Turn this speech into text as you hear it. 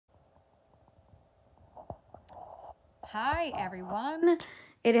Hi everyone.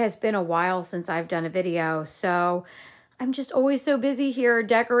 It has been a while since I've done a video, so I'm just always so busy here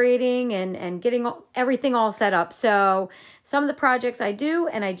decorating and getting everything all set up. So some of the projects I do,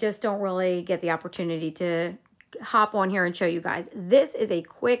 and I just don't really get the opportunity to hop on here and show you guys. This is a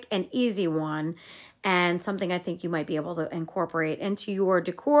quick and easy one, and something I think you might be able to incorporate into your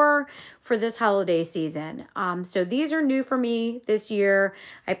decor for this holiday season. So these are new for me this year.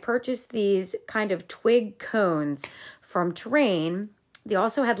 I purchased these kind of twig cones from Terrain. They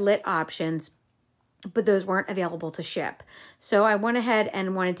also had lit options, but those weren't available to ship. So I went ahead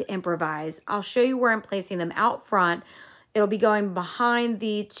and wanted to improvise. I'll show you where I'm placing them out front. It'll be going behind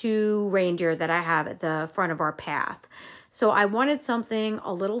the two reindeer that I have at the front of our path. So I wanted something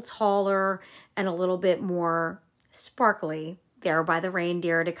a little taller and a little bit more sparkly there by the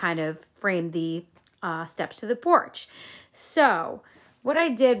reindeer to kind of frame the steps to the porch. So what I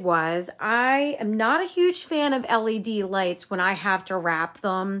did was, I am not a huge fan of LED lights when I have to wrap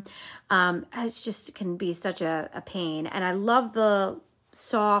them. It's just, it can be such a pain. And I love the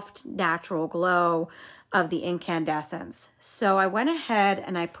soft, natural glow of the incandescents. So I went ahead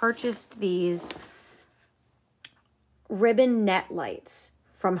and I purchased these ribbon net lights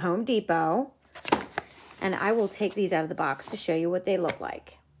from Home Depot. And I will take these out of the box to show you what they look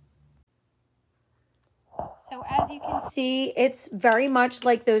like. So as you can see, it's very much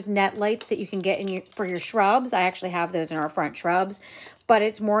like those net lights that you can get for your shrubs. I actually have those in our front shrubs, but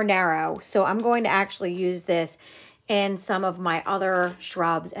it's more narrow. So I'm going to actually use this in some of my other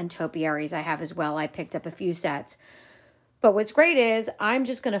shrubs and topiaries I have as well. I picked up a few sets. But what's great is I'm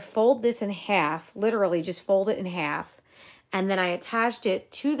just going to fold this in half, literally just fold it in half. And then I attached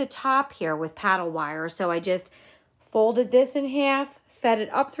it to the top here with paddle wire. So I just folded this in half, fed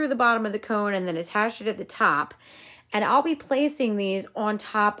it up through the bottom of the cone, and then attached it at the top. And I'll be placing these on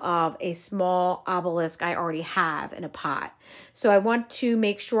top of a small obelisk I already have in a pot. So I want to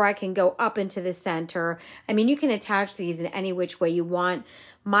make sure I can go up into the center. I mean, you can attach these in any which way you want.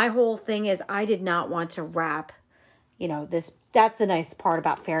 My whole thing is I did not want to wrap, you know, this. That's the nice part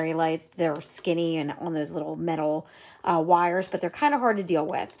about fairy lights. They're skinny and on those little metal wires, but they're kind of hard to deal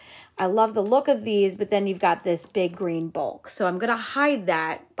with. I love the look of these, but then you've got this big green bulk. So I'm going to hide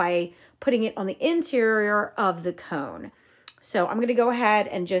that by putting it on the interior of the cone. So I'm going to go ahead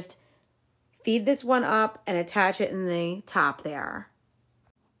and just feed this one up and attach it in the top there.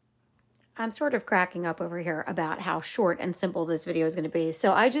 I'm sort of cracking up over here about how short and simple this video is going to be.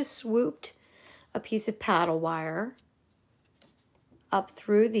 So I just swooped a piece of paddle wire up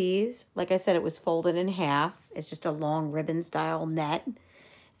through these. Like I said, it was folded in half. It's just a long ribbon style net,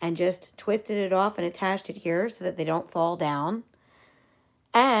 and just twisted it off and attached it here so that they don't fall down.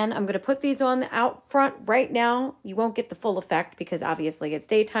 And I'm going to put these on the out front right now. You won't get the full effect because obviously it's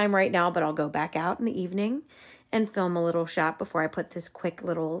daytime right now, but I'll go back out in the evening and film a little shot before I put this quick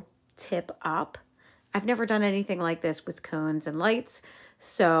little tip up. I've never done anything like this with cones and lights,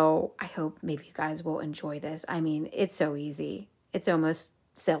 so I hope maybe you guys will enjoy this. I mean, it's so easy. It's almost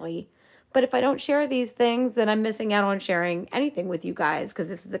silly. But if I don't share these things, then I'm missing out on sharing anything with you guys, because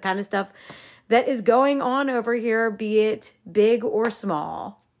this is the kind of stuff that is going on over here, be it big or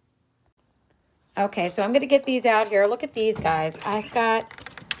small. Okay, so I'm going to get these out here. Look at these guys. I've got,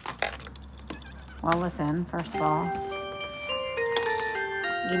 well, listen, first of all,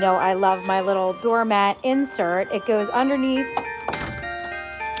 you know I love my little doormat insert. It goes underneath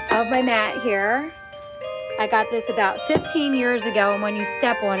of my mat here. I got this about 15 years ago, and when you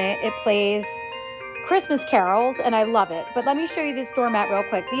step on it, it plays Christmas carols, and I love it. But let me show you this doormat real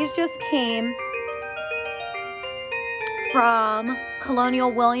quick. These just came from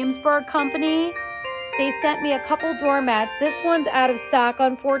Colonial Williamsburg Company. They sent me a couple doormats. This one's out of stock,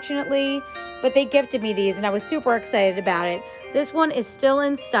 unfortunately, but they gifted me these, and I was super excited about it. This one is still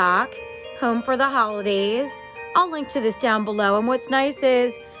in stock, home for the holidays. I'll link to this down below, and what's nice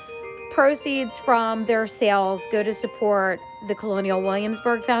is proceeds from their sales go to support the Colonial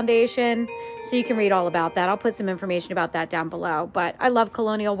Williamsburg Foundation, so you can read all about that. I'll put some information about that down below, but I love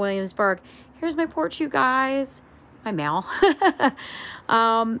Colonial Williamsburg. Here's my porch, you guys. My mail.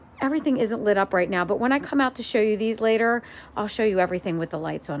 Everything isn't lit up right now, but when I come out to show you these later, I'll show you everything with the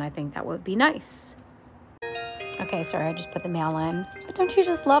lights on. I think that would be nice. Okay, sorry, I just put the mail in. But don't you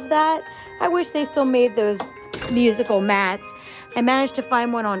just love that? I wish they still made those musical mats. I managed to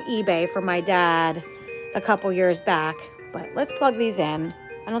find one on eBay for my dad a couple years back, but let's plug these in.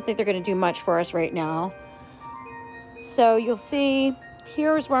 I don't think they're going to do much for us right now. So you'll see,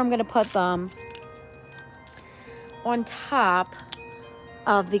 here's where I'm going to put them on top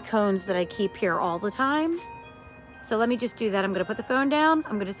of the cones that I keep here all the time. So let me just do that. I'm going to put the phone down.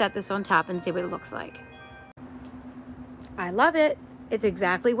 I'm going to set this on top and see what it looks like. I love it. It's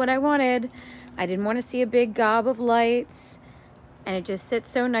exactly what I wanted. I didn't want to see a big gob of lights. And it just sits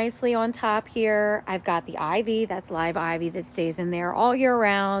so nicely on top here. I've got the ivy, that's live ivy that stays in there all year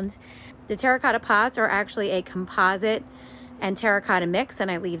round. The terracotta pots are actually a composite and terracotta mix,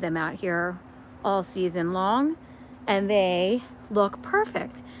 and I leave them out here all season long. And they look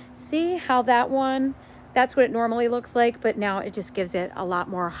perfect. See how that one, that's what it normally looks like, but now it just gives it a lot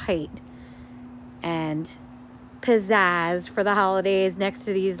more height and pizzazz for the holidays next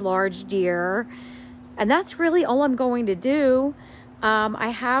to these large deer. And that's really all I'm going to do. I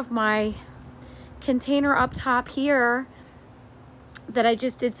have my container up top here that I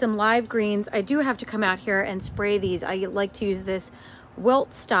just did some live greens. I do have to come out here and spray these. I like to use this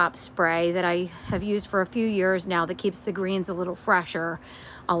Wilt Stop spray that I have used for a few years now that keeps the greens a little fresher.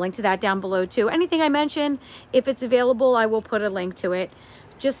 I'll link to that down below too. Anything I mention, if it's available, I will put a link to it.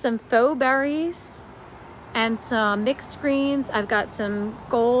 Just some faux berries and some mixed greens. I've got some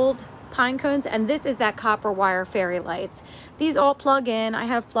gold pine cones, and this is that copper wire fairy lights. These all plug in. I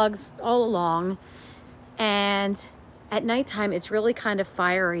have plugs all along, and at nighttime it's really kind of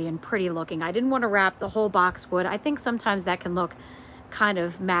fiery and pretty looking. I didn't want to wrap the whole boxwood. I think sometimes that can look kind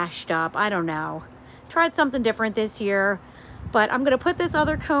of mashed up. I don't know. Tried something different this year, but I'm gonna put this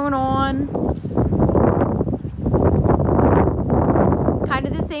other cone on. Kind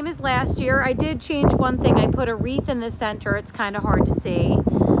of the same as last year. I did change one thing. I put a wreath in the center. It's kind of hard to see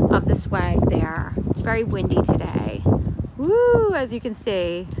of the swag there. It's very windy today. Woo, as you can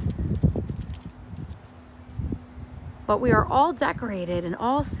see. But we are all decorated and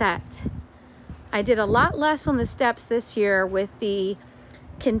all set. I did a lot less on the steps this year with the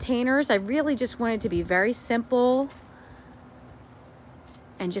containers. I really just wanted to be very simple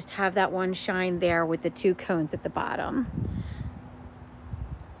and just have that one shine there with the two cones at the bottom.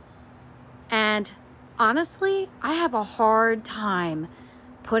 And honestly, I have a hard time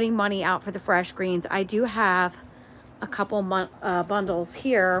putting money out for the fresh greens. I do have a couple bundles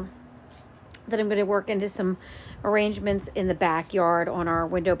here that I'm going to work into some arrangements in the backyard on our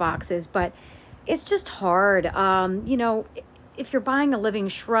window boxes, but it's just hard. You know, if you're buying a living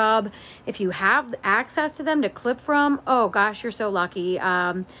shrub, if you have access to them to clip from, oh gosh, you're so lucky.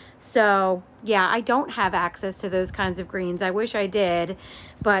 So yeah, I don't have access to those kinds of greens. I wish I did,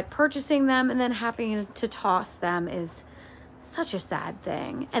 but purchasing them and then having to toss them is such a sad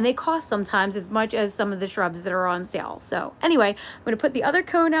thing. And they cost sometimes as much as some of the shrubs that are on sale. So anyway, I'm going to put the other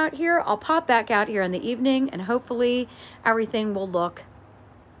cone out here. I'll pop back out here in the evening and hopefully everything will look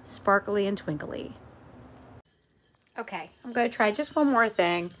sparkly and twinkly. Okay, I'm going to try just one more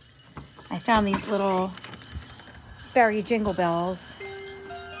thing. I found these little fairy jingle bells.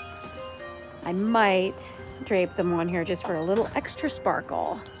 I might drape them on here just for a little extra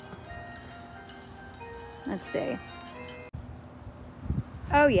sparkle. Let's see.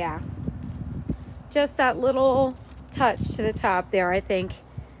 Oh yeah, just that little touch to the top there, I think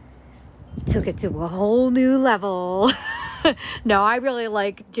took it to a whole new level. No, I really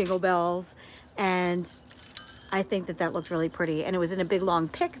like jingle bells, and I think that that looked really pretty. And it was in a big long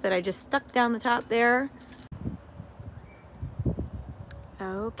pick that I just stuck down the top there.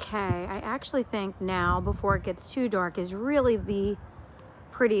 Okay, I actually think now, before it gets too dark, is really the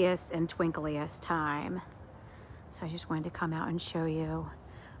prettiest and twinkliest time. So I just wanted to come out and show you.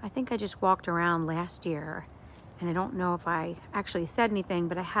 I think I just walked around last year, and I don't know if I actually said anything,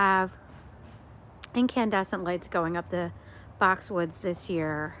 but I have incandescent lights going up the boxwoods this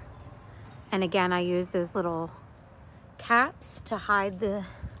year. And again, I use those little caps to hide the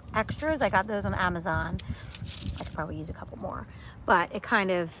extras. I got those on Amazon. I could probably use a couple more, but it kind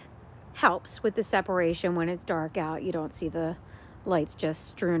of helps with the separation when it's dark out. You don't see the lights just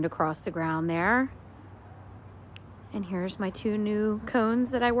strewn across the ground there. And here's my two new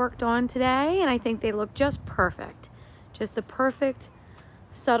cones that I worked on today, and I think they look just perfect. Just the perfect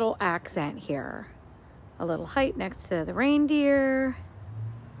subtle accent here. A little height next to the reindeer.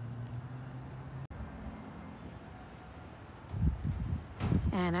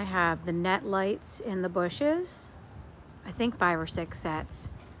 And I have the net lights in the bushes. I think 5 or 6 sets.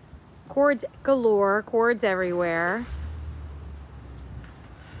 Cords galore, cords everywhere.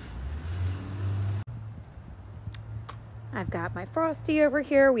 I've got my Frosty over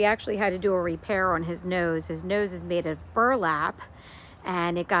here. We actually had to do a repair on his nose. His nose is made of burlap,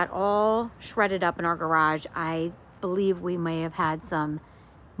 and it got all shredded up in our garage. I believe we may have had some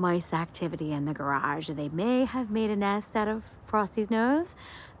mice activity in the garage. They may have made a nest out of Frosty's nose.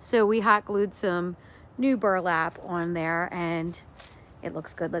 So we hot glued some new burlap on there, and it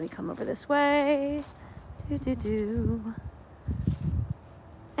looks good. Let me come over this way.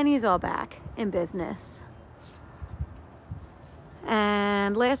 And he's all back in business.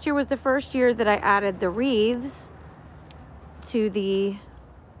 And last year was the first year that I added the wreaths to the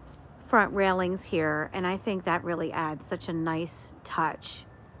front railings here, and I think that really adds such a nice touch.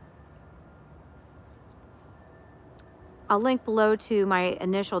 I'll link below to my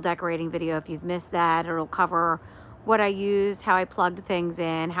initial decorating video if you've missed that. It'll cover what I used, how I plugged things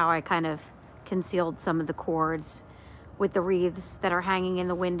in, how I kind of concealed some of the cords with the wreaths that are hanging in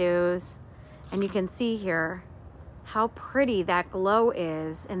the windows. And you can see here how pretty that glow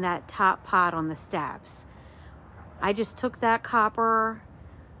is in that top pot on the steps. I just took that copper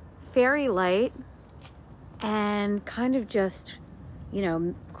fairy light and kind of just, you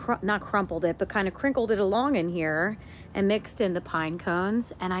know, not crumpled it, but kind of crinkled it along in here and mixed in the pine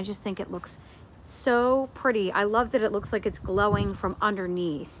cones. And I just think it looks so pretty. I love that it looks like it's glowing from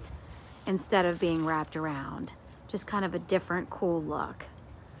underneath instead of being wrapped around. Just kind of a different, cool look.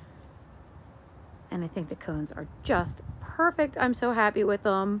 And I think the cones are just perfect. I'm so happy with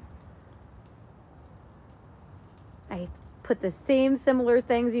them. I put the same similar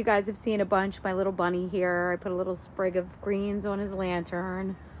things you guys have seen a bunch. My little bunny here. I put a little sprig of greens on his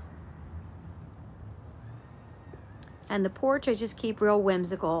lantern. And the porch I just keep real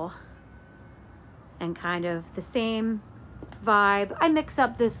whimsical and kind of the same vibe. I mix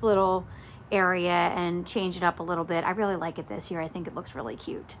up this little area and change it up a little bit. I really like it this year. I think it looks really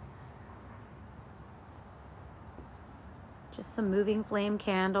cute. Just some moving flame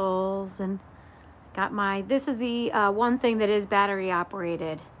candles, and got my, this is the one thing that is battery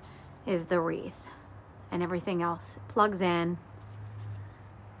operated is the wreath, and everything else plugs in.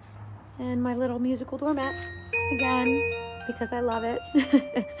 And my little musical doormat again, because I love it.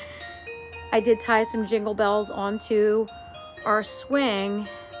 I did tie some jingle bells onto our swing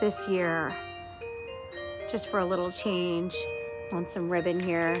this year, just for a little change, on some ribbon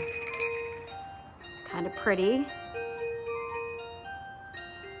here. Kind of pretty.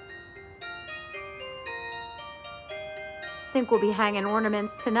 I think we'll be hanging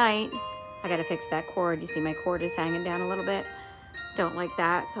ornaments tonight. I gotta fix that cord. You see my cord is hanging down a little bit. Don't like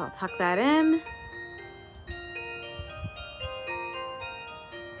that, so I'll tuck that in.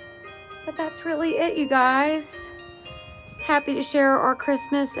 But that's really it, you guys. Happy to share our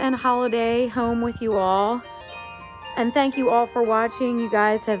Christmas and holiday home with you all. And thank you all for watching. You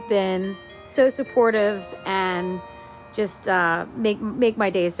guys have been so supportive and just make my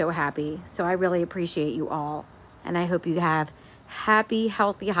day so happy. So I really appreciate you all. And I hope you have happy,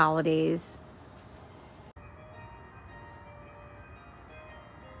 healthy holidays.